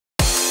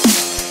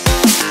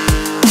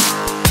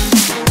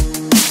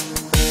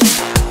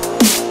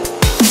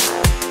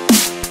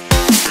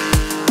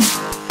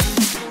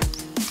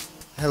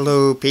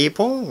Hello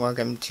people,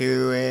 welcome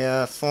to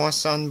a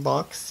first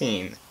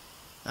unboxing.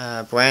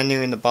 Brand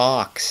new in the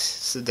box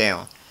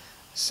still.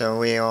 So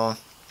we are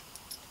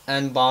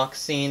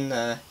unboxing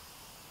the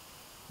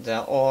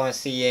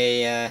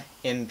RCA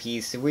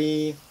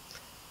MP3.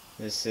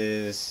 This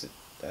is,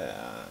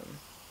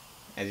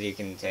 as you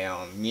can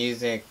tell,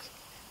 music,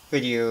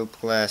 video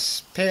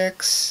plus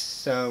pics.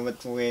 So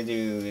what we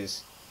do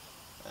is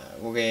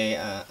we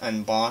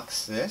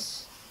unbox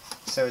this.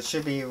 So it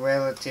should be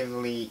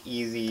relatively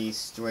easy,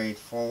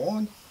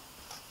 straightforward.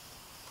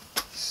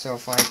 So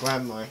if I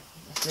grab my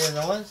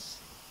scissors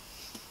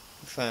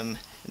from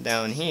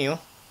down here,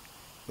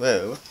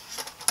 whoa,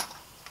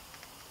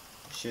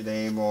 should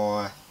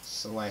able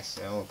slice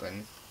it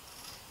open.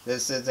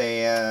 This is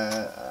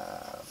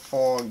a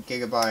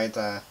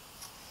 4GB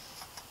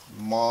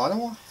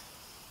model.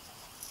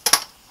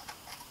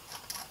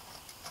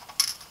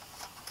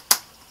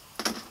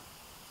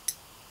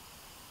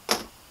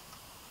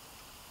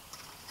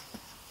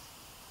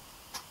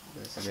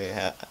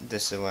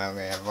 This is where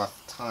we have a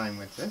rough time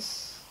with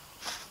this.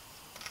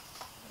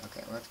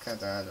 Okay, let's cut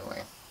the other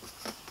way.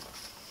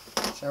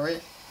 Shall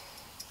we?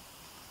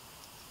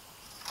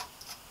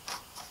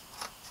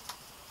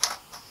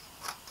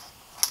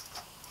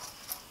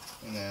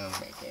 Now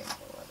making a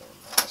little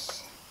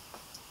mess.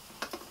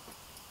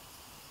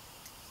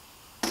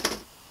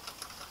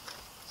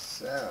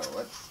 So,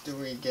 what do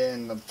we get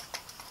in the box?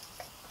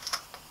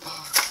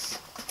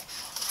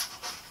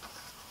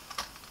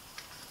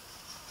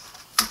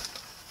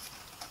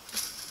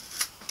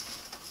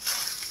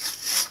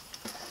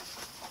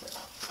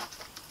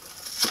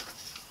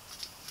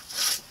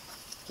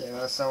 Okay,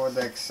 let's start with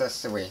the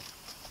accessory.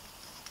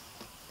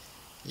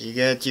 You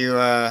get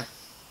your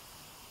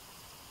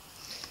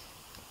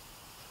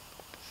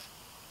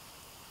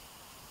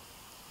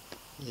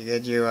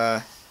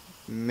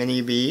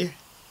mini B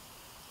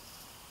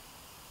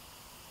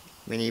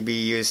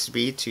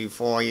USB to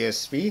 4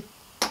 USB.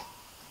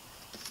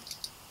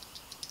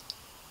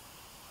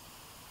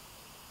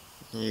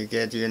 You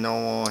get your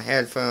normal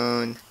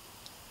headphone,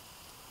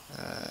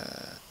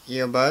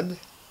 earbud.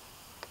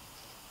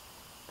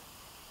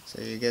 So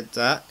you get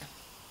that.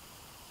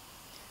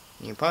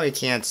 You probably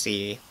can't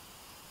see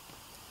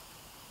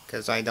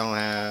because I don't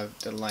have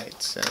the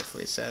light, so if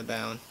we set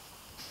down.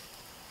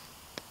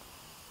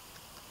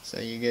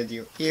 So you get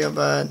your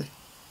earbud,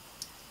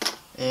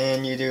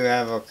 and you do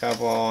have a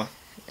couple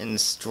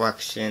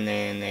instruction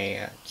and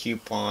a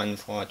coupon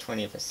for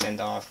 20%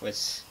 off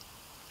with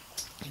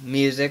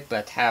music,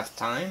 but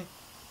halftime.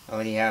 I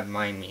already have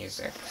my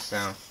music,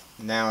 so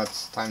now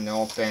it's time to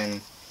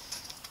open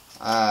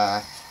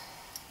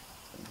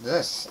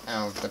this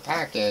out of the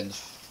package,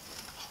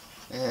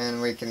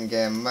 and we can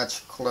get a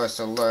much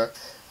closer look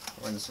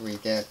once we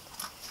get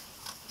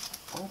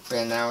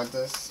open out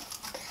this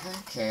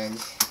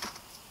package.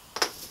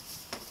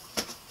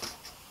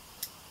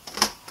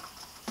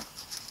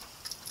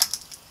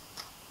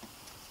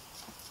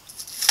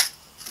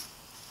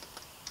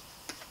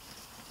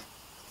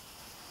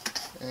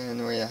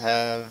 And we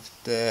have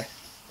the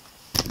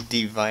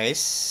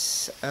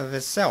device of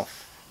itself.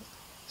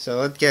 So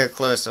let's get a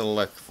closer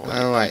look for you.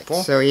 Alright,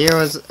 so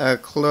here's a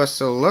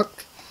closer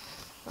look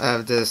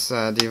of this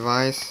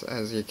device.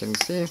 As you can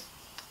see,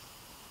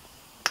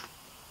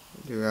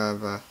 you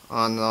have an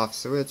on and off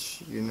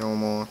switch, your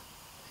normal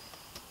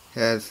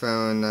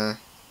headphone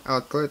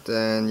output,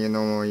 and your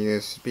normal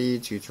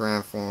USB to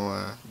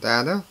transfer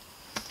data.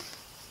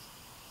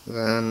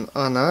 Then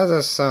on the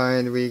other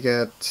side we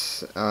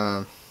get,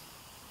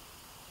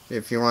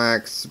 if you want to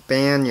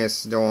expand your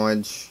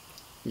storage,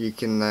 you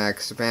can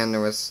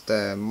expand with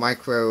the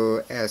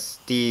micro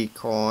SD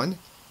card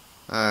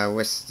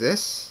with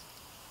this,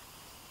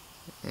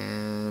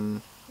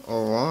 and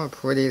overall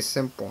pretty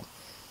simple.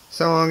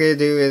 So what I'm going to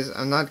do is,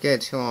 I'm not going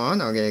to turn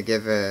on, I'm going to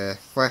give it a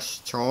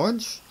fresh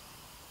charge.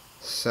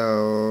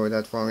 So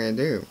that's what I'm going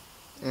to do.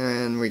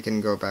 And we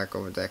can go back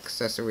over the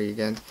accessory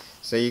again.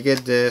 So you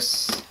get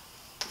this.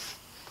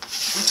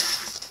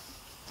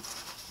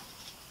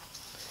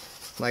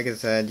 Like I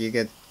said, you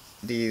get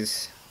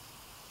these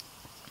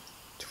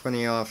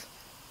 20 off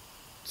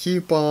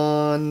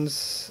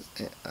coupons,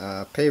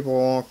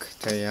 paperwork,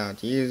 tell you how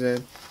to use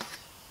it.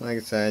 Like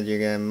I said, you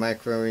get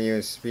micro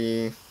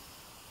USB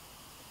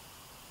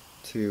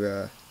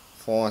to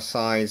 4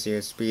 size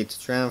USB to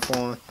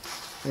transfer,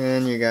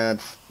 and you got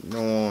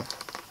normal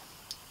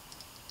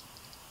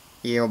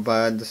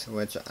earbuds,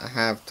 which I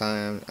have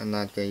time, I'm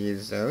not going to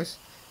use those.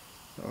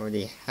 I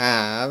already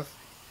have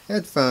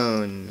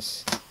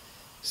headphones.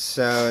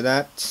 So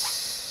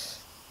that's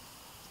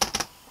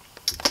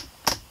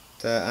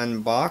the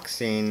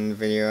unboxing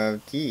video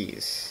of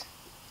these.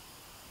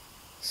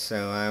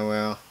 So I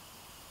will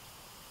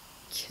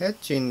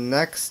catch you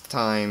next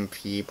time,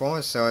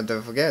 people. So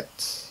don't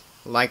forget,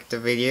 like the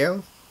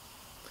video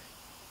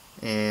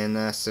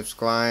and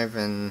subscribe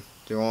and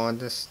do all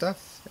this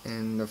stuff.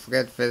 And don't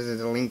forget, visit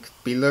the link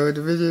below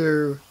the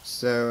video.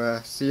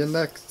 So see you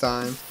next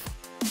time.